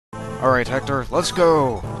Alright, Hector, let's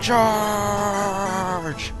go!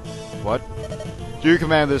 Charge! What? Do you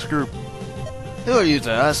command this group? Who are you to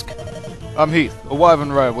ask? I'm Heath, a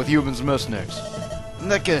Wyvrn Rider with humans mercenaries. In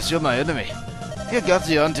that case, you're my enemy. You got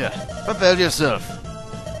the hunter. Prepare yourself.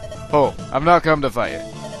 Oh, I've not come to fight you.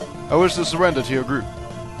 I wish to surrender to your group.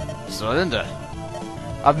 Surrender?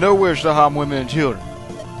 I've no wish to harm women and children.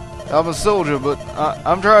 I'm a soldier, but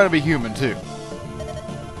I'm trying to be human, too.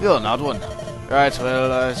 You're not one. Right,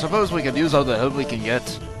 well, I suppose we could use all the help we can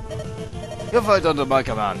get. You'll fight under my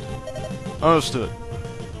command. Understood.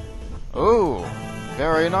 Oh,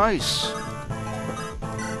 very nice.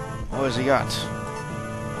 What has he got?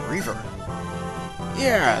 Reaver.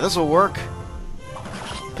 Yeah, this'll work.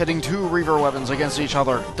 Pitting two Reaver weapons against each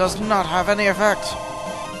other does not have any effect.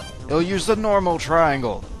 He'll use the normal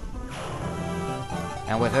triangle.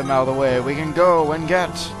 And with him out of the way, we can go and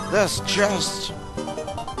get this chest.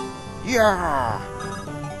 Yeah!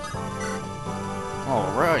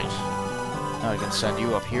 Alright. Now I can send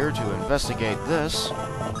you up here to investigate this.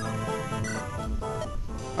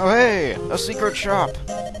 Oh hey! A secret shop!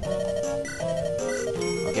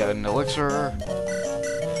 I'll get an elixir, a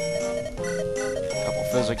couple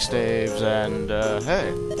physics staves, and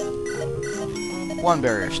hey! One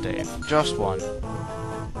barrier stave. Just one.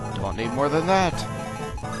 Don't need more than that.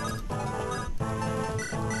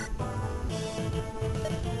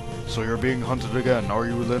 So you're being hunted again, are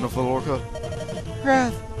you, Lenophalorca?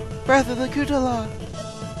 Wrath of the Kutala.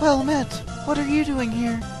 Well met. What are you doing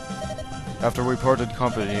here? After we parted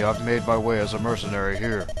company, I've made my way as a mercenary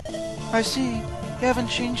here. I see. You haven't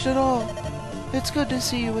changed at all. It's good to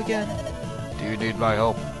see you again. Do you need my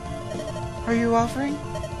help? Are you offering?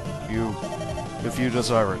 If you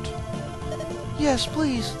desire it. Yes,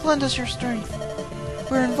 please. Lend us your strength.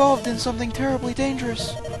 We're involved in something terribly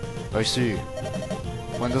dangerous. I see.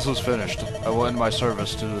 When this is finished, I will end my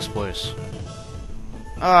service to this place.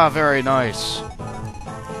 Ah, very nice.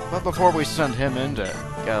 But before we send him in to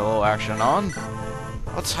get a little action on,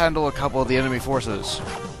 let's handle a couple of the enemy forces.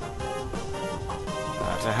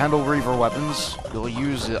 To handle Reaver weapons, you'll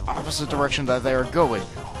use the opposite direction that they are going.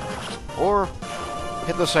 Or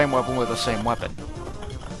hit the same weapon with the same weapon.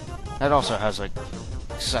 That also has an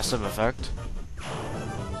excessive effect.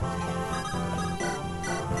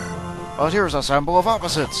 But here's a sample of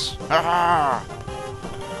opposites. Ah!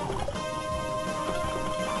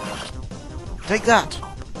 Take that!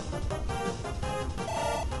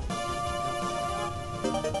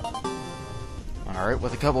 Alright,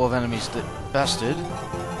 with a couple of enemies bested.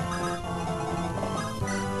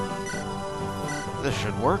 This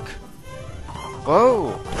should work.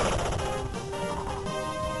 Whoa!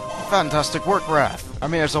 Fantastic work, Wrath. I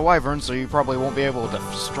mean, it's a Wyvern, so you probably won't be able to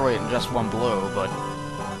destroy it in just one blow, but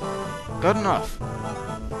good enough.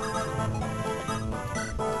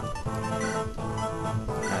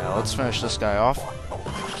 Now, let's finish this guy off.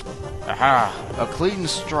 Aha! A clean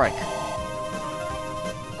strike.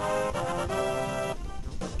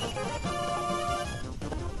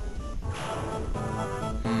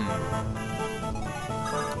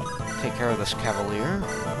 Take care of this Cavalier.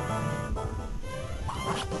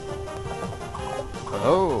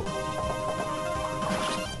 Oh!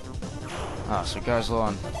 Ah, so guys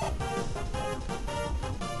on.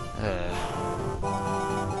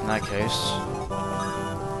 In that case.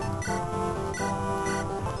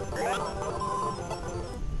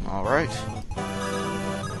 Alright.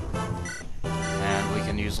 And we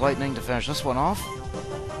can use lightning to finish this one off.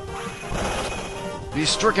 Be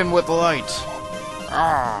stricken with light!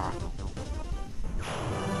 Ah!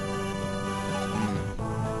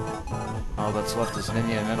 All that's left is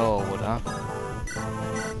Ninja and Idlewood, huh?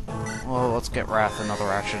 Well, let's get Wrath another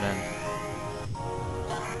action in.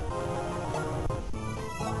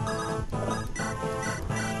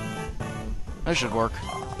 That should work.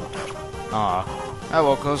 Ah,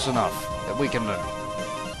 well, close enough. We can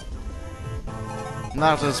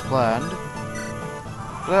not as planned.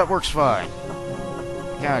 But that works fine.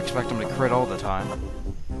 Can't expect him to crit all the time.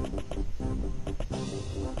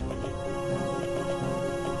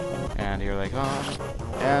 And here they come.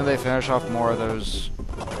 And they finish off more of those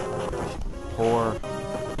poor,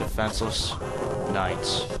 defenseless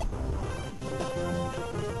knights.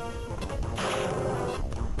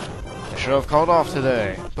 They should have called off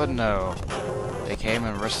today, but no. They came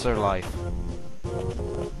and risked their life.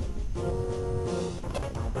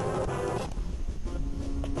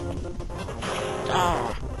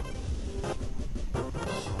 Ah!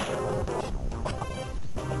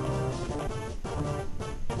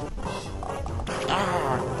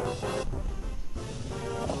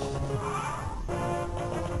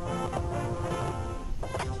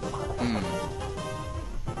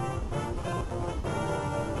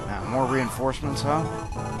 more reinforcements, huh?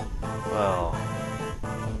 Well,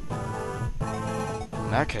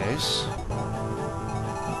 in that case...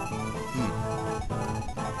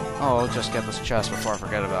 Oh, I'll just get this chest before I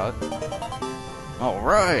forget about it.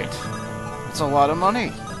 Alright! That's a lot of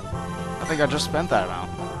money! I think I just spent that amount.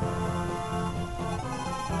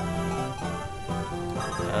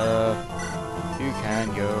 You can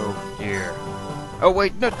go here. Oh,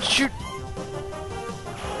 wait, no, shoot!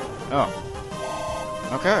 Oh.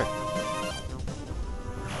 Okay.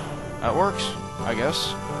 That works, I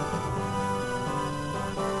guess.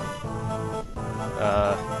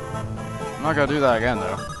 I'm not gonna do that again,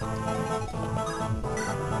 though.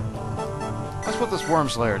 Let's put this worm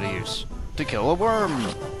slayer to use. To kill a worm!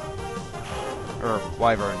 Or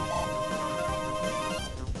wyvern.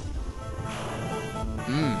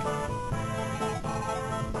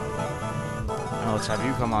 Now let's have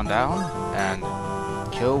you come on down and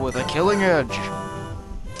kill with a killing edge.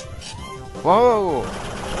 Whoa!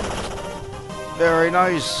 Very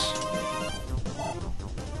nice.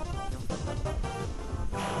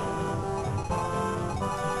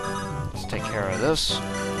 Let's take care of this.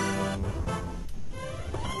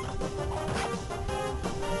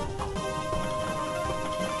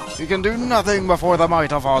 You can do nothing before the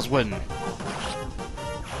might of Oswin.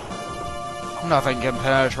 Nothing can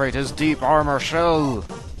penetrate his deep armor shell.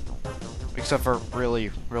 Except for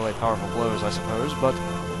really, really powerful blows, I suppose, but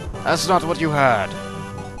that's not what you had.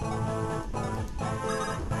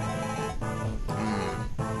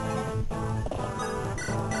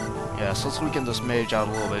 Yes, let's weaken this mage out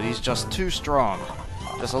a little bit. He's just too strong.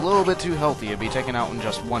 Just a little bit too healthy to be taken out in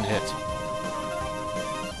just one hit.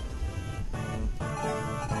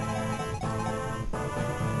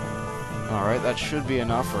 Alright, that should be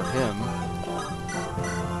enough for him.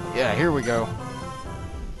 Yeah, here we go.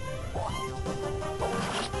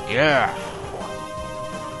 Yeah!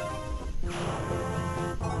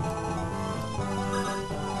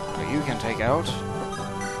 So you can take out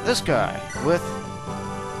this guy with,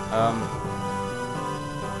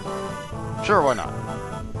 sure, why not?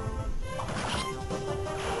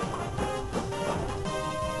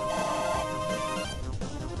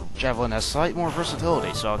 Javelin has slight more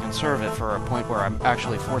versatility, so I'll conserve it for a point where I'm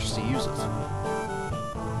actually forced to use it.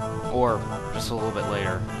 Or just a little bit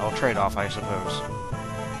later. I'll trade off, I suppose.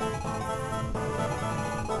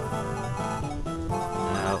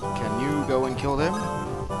 Now, can you go and kill him?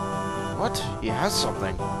 What? He has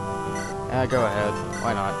something. Yeah, go ahead.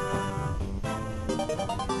 Why not?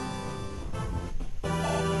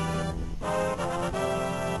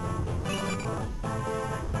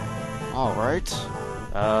 Alright.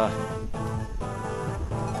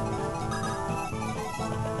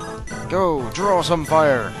 Go, draw some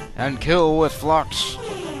fire, and kill with flux.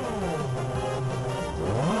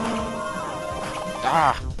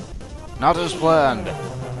 Ah! Not as planned.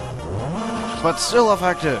 But still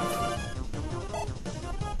effective.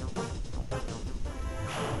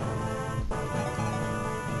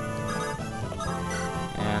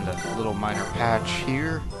 And a little minor patch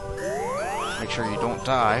here. Make sure you don't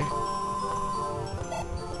die.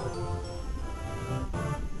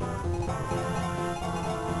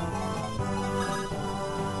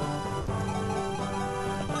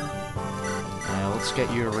 Let's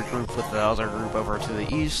get you to regroup with the other group over to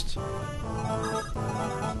the east.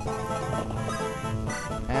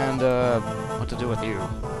 And, what to do with you.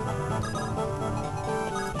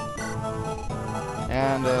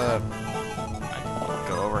 And,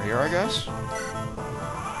 go over here, I guess?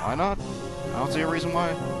 Why not? I don't see a reason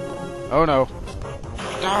why. Oh no.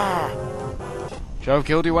 Ah! Should have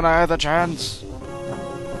killed you when I had the chance.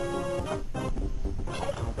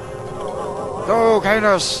 Go,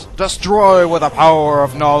 Canis! Destroy with the power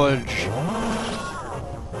of knowledge!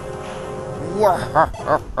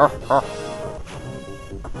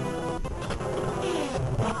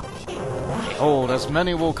 Behold, as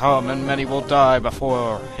many will come and many will die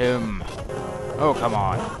before him. Oh, come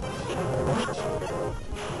on.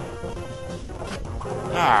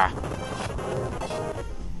 Ah!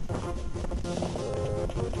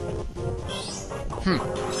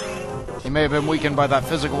 He may have been weakened by that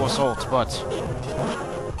physical assault, but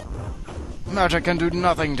magic can do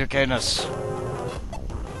nothing to Canis.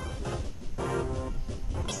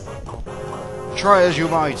 Try as you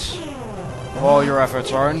might, all your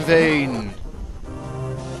efforts are in vain.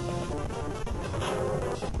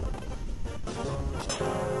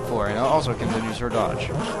 Florina also continues her dodge.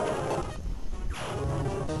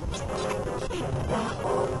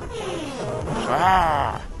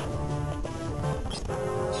 Ah!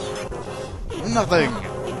 Nothing!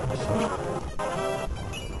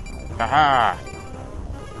 Haha!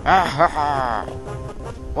 Ah ha ha!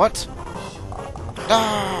 What?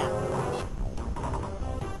 Ah!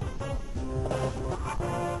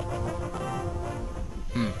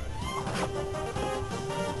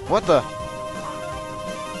 What the?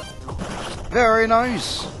 Very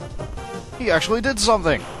nice! He actually did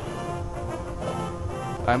something!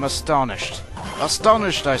 I'm astonished.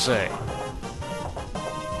 Astonished, I say!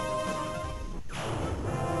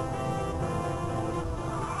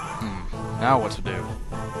 Now what to do?